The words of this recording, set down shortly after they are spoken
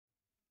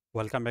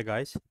Welcome back,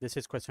 guys. This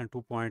is question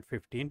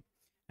 2.15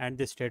 and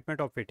the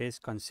statement of it is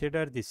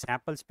consider the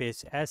sample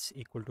space S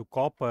equal to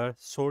copper,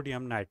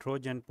 sodium,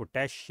 nitrogen,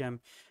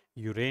 potassium,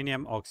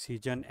 uranium,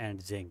 oxygen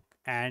and zinc,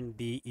 and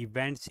the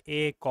events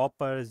A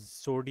copper,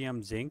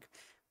 sodium, zinc,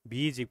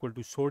 B is equal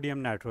to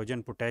sodium,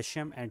 nitrogen,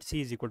 potassium and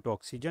C is equal to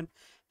oxygen.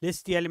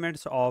 List the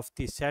elements of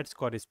the sets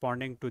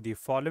corresponding to the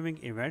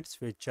following events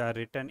which are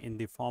written in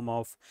the form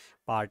of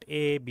part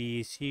A,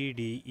 B, C,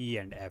 D, E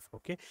and F.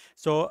 Okay.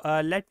 So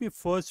let me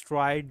first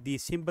write the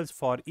symbols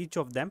for each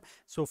of them.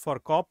 So for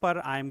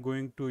copper, I'm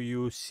going to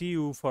use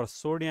Cu. For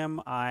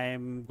sodium,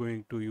 I'm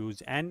going to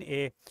use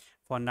Na.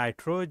 For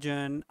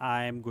nitrogen,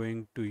 I'm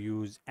going to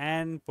use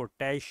N,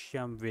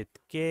 potassium with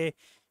K,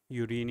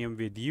 uranium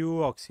with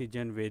U,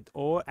 oxygen with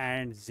O,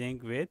 and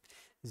zinc with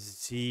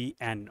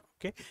Zn.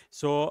 Okay,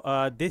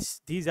 so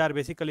these are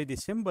basically the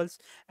symbols,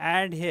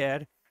 and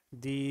here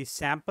the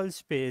sample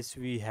space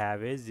we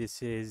have is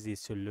this is the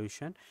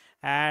solution,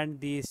 and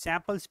the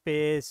sample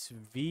space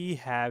we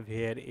have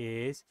here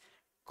is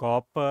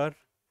copper,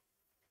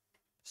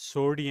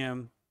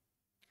 sodium,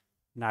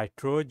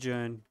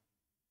 nitrogen,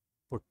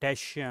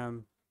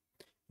 potassium,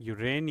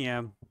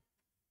 uranium,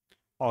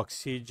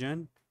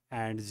 oxygen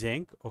and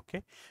zinc.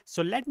 Okay,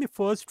 so let me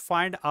first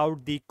find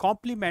out the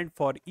complement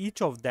for each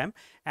of them,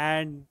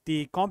 and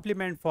the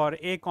complement for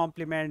A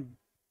complement,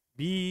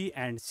 B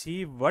and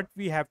C. What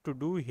we have to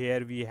do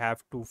here, we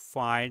have to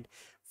find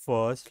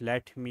first,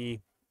 let me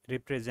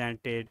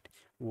represent it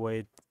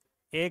with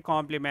A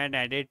complement,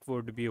 and it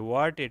would be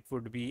what? It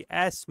would be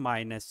S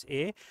minus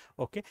A.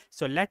 Okay,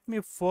 so let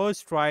me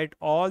first write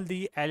all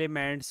the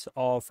elements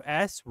of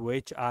S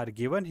which are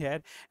given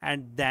here,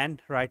 and then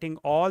writing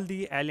all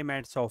the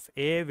elements of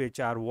A which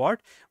are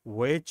what?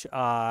 Which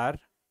are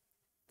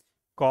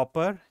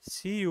copper,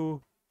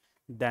 Cu,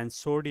 then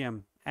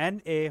sodium,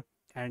 Na,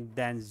 and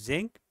then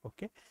zinc.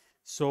 Okay,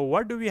 so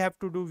what do we have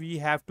to do? We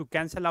have to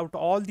cancel out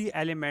all the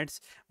elements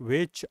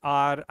which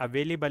are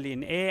available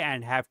in A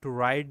and have to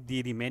write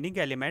the remaining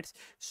elements.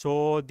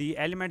 So the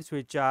elements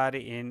which are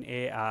in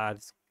A are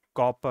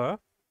copper,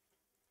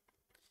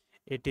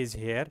 it is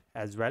here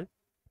as well.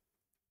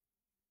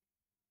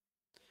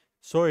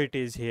 So it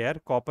is here,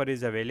 copper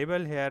is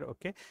available here.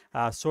 Okay,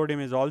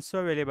 sodium is also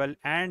available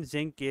and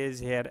zinc is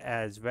here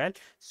as well.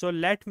 So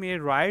let me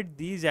write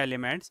these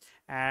elements,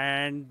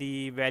 and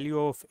the value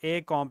of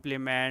A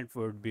complement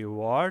would be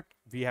what?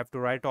 We have to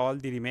write all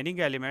the remaining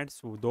elements,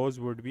 so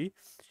those would be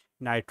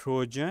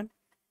nitrogen,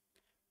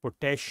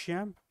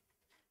 potassium,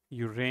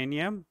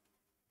 uranium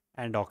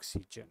and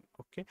oxygen.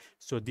 Okay,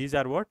 so these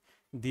are what?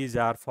 These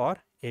are for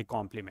A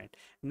complement.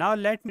 Now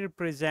let me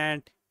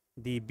represent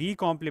the B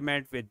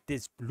complement with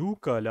this blue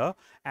color,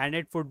 and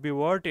it would be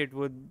what? It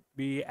would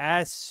be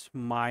S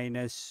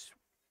minus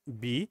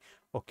B.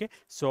 Okay,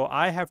 so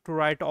I have to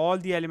write all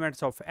the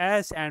elements of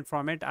S, and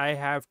from it I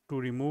have to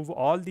remove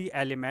all the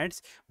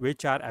elements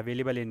which are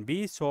available in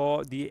B.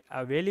 So the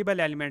available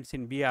elements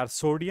in B are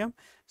sodium,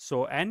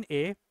 so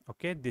Na.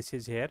 Okay, this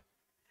is here,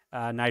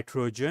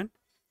 nitrogen,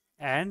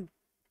 and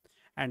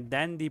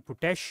then the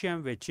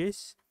potassium which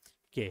is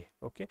K.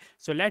 Okay,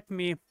 so let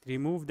me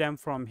remove them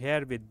from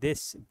here with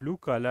this blue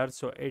color.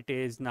 So it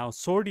is now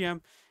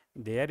sodium,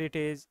 there it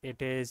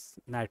is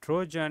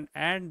nitrogen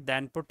and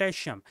then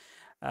potassium.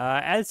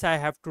 Else I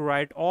have to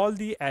write all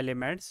the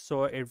elements,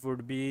 so it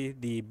would be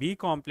the B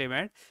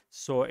complement,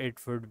 so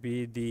it would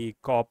be the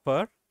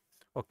copper.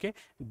 Okay,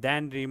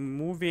 then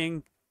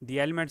removing the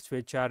elements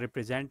which are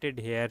represented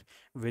here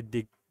with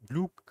the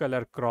blue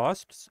color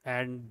crossed,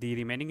 and the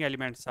remaining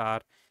elements are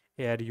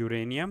here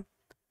uranium,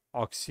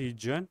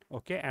 oxygen.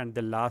 Okay, and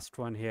the last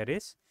one here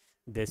is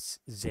this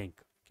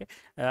zinc. Okay,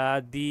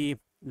 the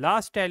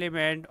last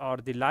element or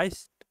the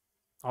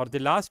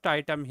last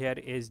item here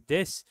is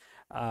this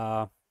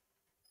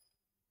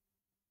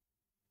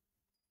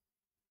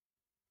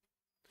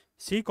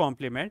C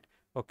complement.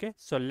 Okay,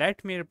 so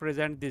let me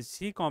represent this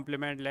C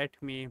complement. Let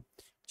me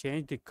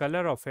change the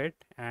color of it,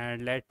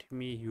 and let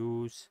me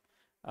use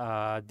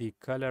the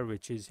color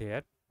which is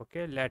here.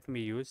 Okay, let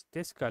me use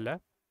this color.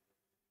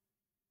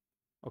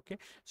 Okay,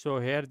 so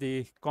here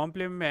the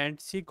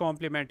complement, C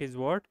complement is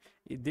what?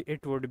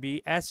 It would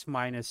be S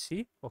minus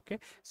C. Okay,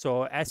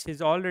 so S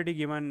is already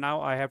given.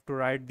 Now I have to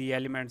write the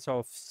elements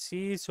of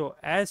C. So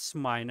S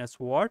minus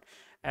what?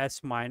 S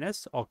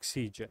minus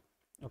oxygen.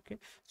 Okay,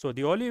 so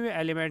the only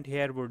element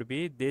here would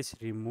be this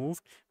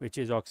removed, which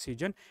is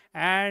oxygen,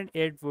 and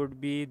it would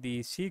be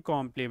the C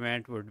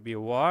complement would be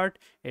what?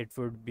 It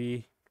would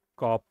be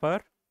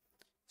copper,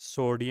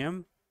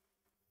 sodium,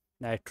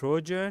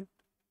 nitrogen,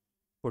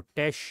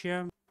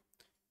 potassium,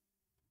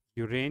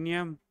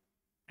 uranium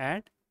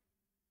and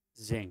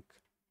zinc.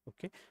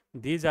 Okay,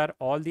 these are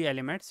all the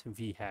elements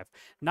we have.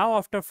 Now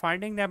after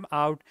finding them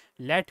out,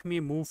 let me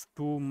move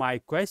to my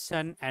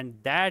question, and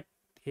that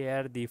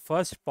here the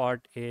first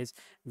part is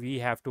we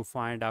have to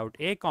find out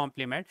A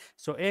complement.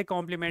 So A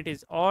complement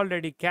is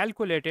already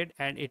calculated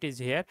and it is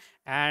here,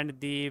 and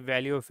the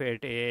value of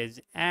it is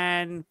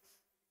N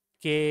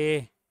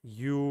K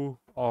U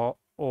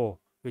O.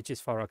 which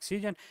is for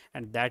oxygen,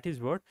 and that is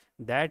what,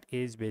 that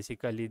is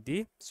basically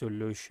the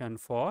solution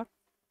for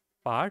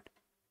part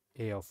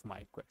A of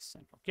my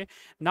question. Okay,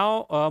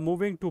 now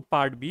moving to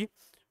part B,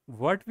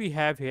 what we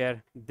have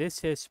here,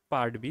 this is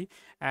part B,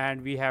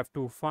 and we have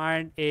to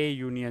find A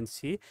union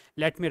C.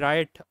 Let me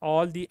write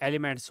all the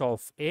elements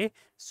of A.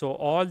 So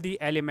all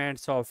the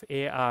elements of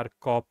A are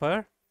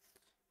copper,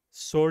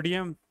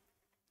 sodium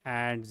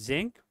and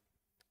zinc.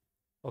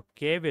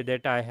 Okay, with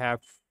it I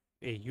have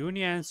a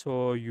union,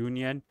 so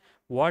union,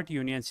 what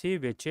union C,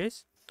 which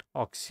is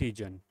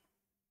oxygen.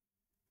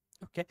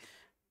 Okay,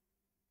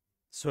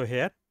 so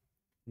here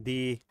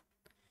the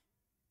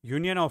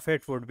union of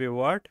it would be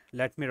what?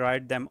 Let me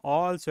write them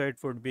all. So it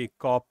would be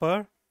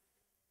copper,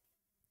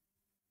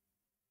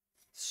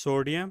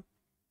 sodium,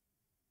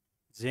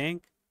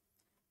 zinc,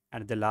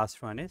 and the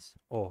last one is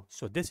O.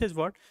 So this is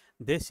what?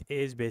 This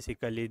is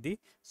basically the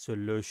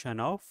solution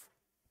of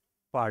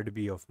part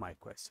B of my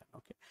question.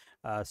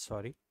 Okay,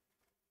 sorry.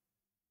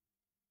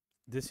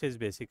 This is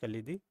basically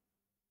the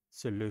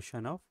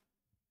solution of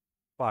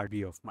part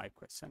B of my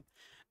question.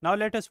 Now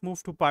let us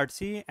move to part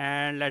C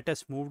and let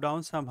us move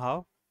down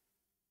somehow.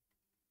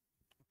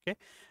 Okay,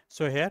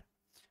 so here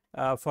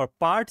for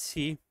part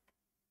C,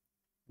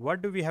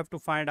 what do we have to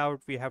find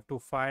out? We have to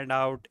find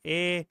out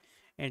A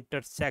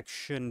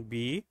intersection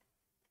B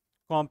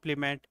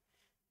complement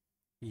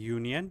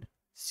union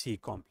C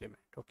complement.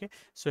 Okay,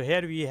 so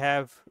here we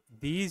have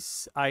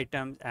these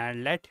items,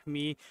 and let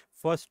me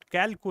first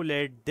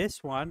calculate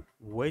this one,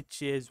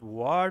 which is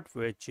what?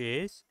 Which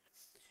is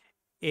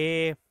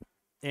A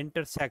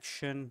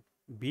intersection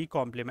B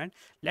complement.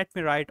 Let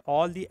me write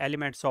all the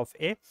elements of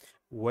A,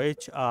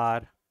 which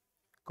are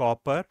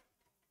copper,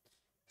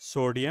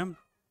 sodium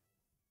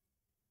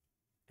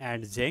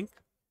and zinc.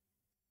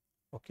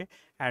 Okay,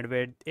 and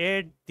with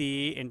it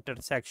the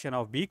intersection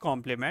of B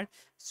complement,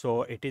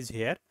 so it is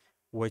here,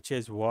 which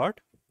is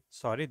what?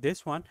 Sorry,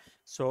 this one.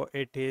 So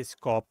it is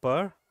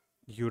copper,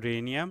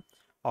 uranium,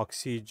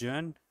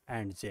 oxygen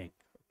and zinc.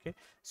 Okay,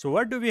 so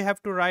what do we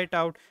have to write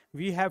out?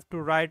 We have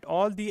to write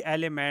all the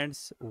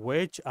elements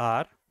which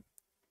are,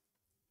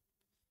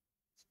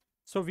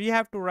 so we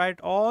have to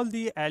write all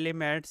the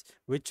elements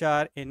which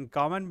are in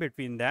common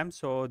between them.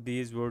 So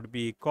these would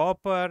be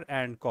copper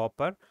and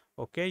copper.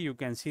 Okay, you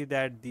can see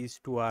that these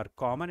two are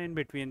common in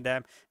between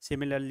them.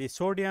 Similarly,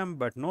 sodium,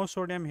 but no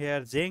sodium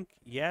here. Zinc,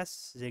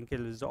 yes, zinc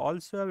is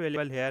also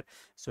available here.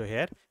 So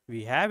here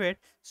we have it.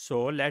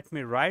 So let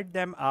me write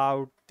them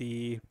out.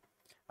 The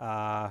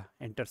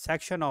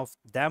intersection of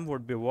them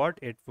would be what?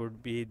 It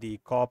would be the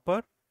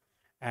copper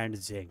and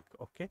zinc.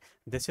 Okay,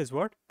 this is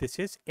what? This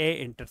is A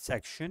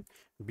intersection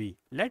B.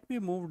 Let me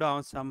move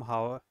down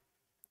somehow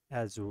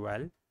as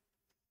well.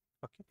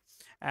 Okay,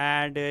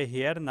 and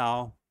here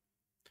now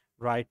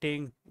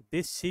writing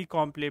this C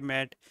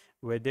complement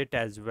with it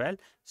as well.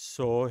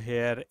 So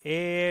here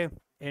A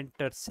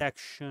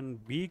intersection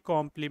B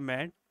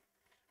complement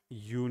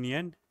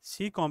union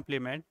C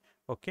complement.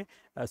 Okay,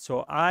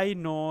 so I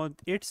know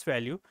its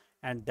value,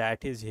 and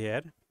that is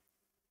here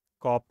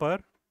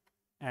copper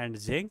and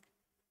zinc.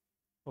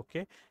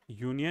 Okay,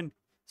 union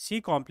C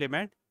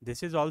complement,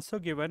 this is also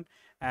given,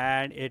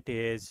 and it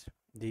is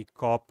the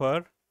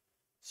copper,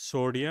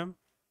 sodium,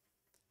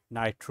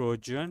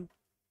 nitrogen,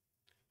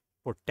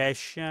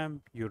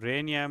 potassium,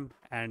 uranium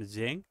and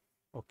zinc.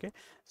 Okay,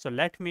 so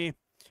let me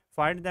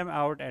find them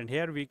out, and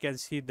here we can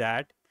see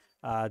that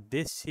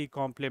this C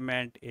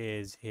complement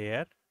is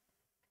here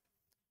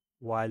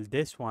while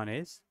this one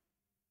is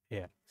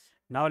here.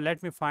 Now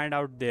let me find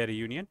out their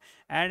union,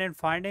 and in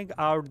finding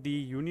out the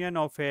union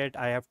of it,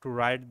 I have to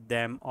write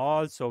them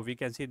all. So we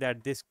can see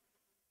that this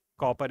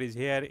copper is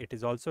here, it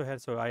is also here,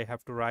 so I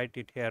have to write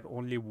it here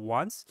only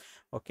once.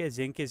 Okay,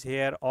 zinc is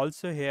here,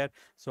 also here,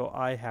 so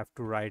I have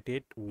to write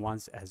it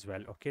once as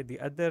well. Okay, the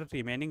other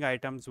remaining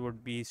items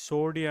would be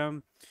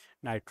sodium,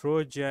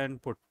 nitrogen,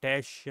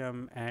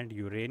 potassium and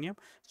uranium.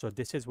 So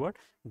this is what?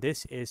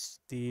 This is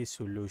the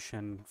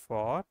solution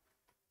for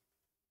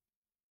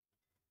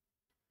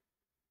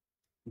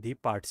the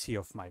part C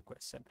of my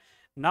question.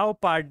 Now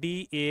part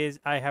D is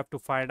I have to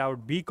find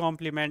out B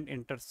complement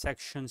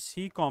intersection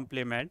C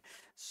complement.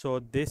 So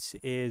this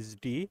is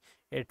D.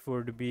 It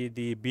would be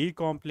the B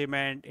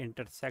complement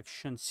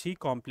intersection C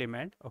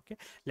complement. Okay,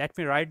 let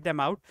me write them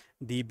out.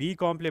 The B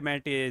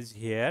complement is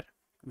here.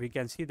 We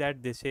can see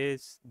that this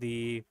is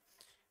the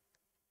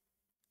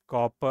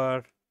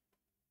copper,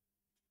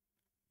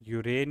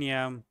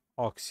 uranium,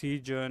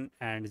 oxygen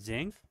and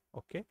zinc.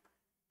 Okay,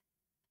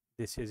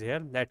 this is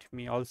here. Let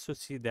me also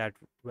see that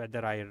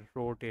whether I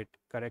wrote it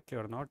correctly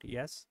or not.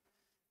 Yes,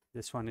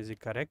 this one is the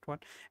correct one.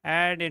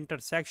 And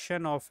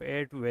intersection of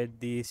it with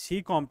the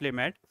C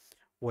complement,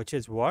 which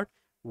is what?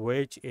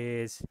 Which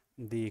is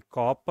the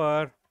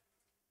copper,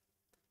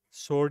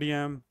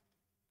 sodium,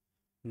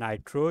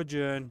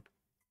 nitrogen,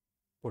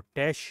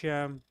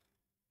 potassium,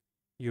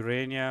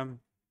 uranium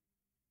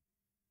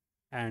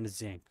and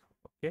zinc.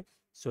 Okay,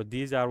 so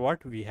these are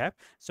what we have.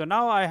 So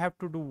now I have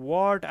to do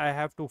what? I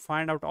have to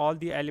find out all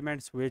the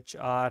elements which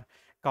are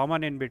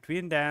common in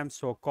between them.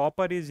 So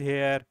copper is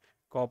here,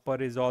 copper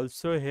is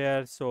also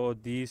here, so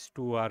these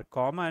two are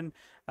common.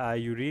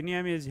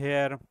 Uranium is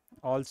here,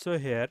 also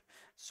here,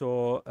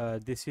 so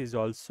this is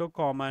also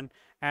common,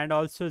 and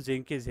also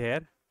zinc is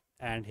here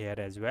and here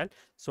as well.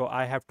 So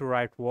I have to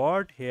write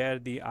what here.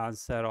 The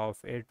answer of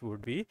it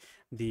would be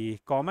the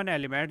common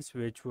elements,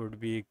 which would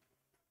be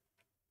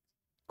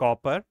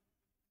copper,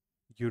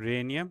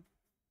 uranium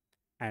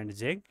and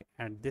zinc,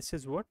 and this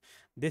is what,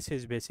 this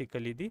is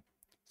basically the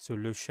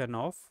solution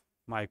of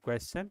my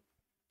question,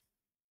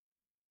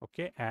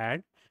 okay,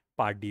 and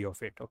part D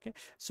of it. Okay,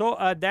 so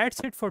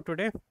that's it for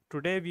today.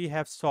 Today we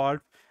have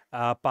solved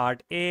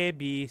part A,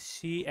 B,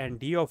 C and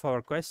D of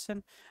our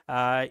question.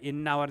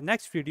 In our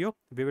next video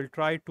we will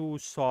try to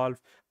solve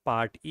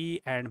part E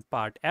and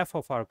part F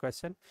of our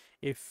question.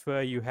 If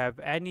you have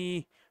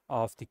any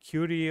of the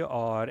query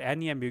or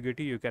any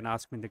ambiguity, you can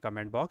ask me in the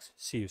comment box.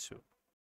 See you soon.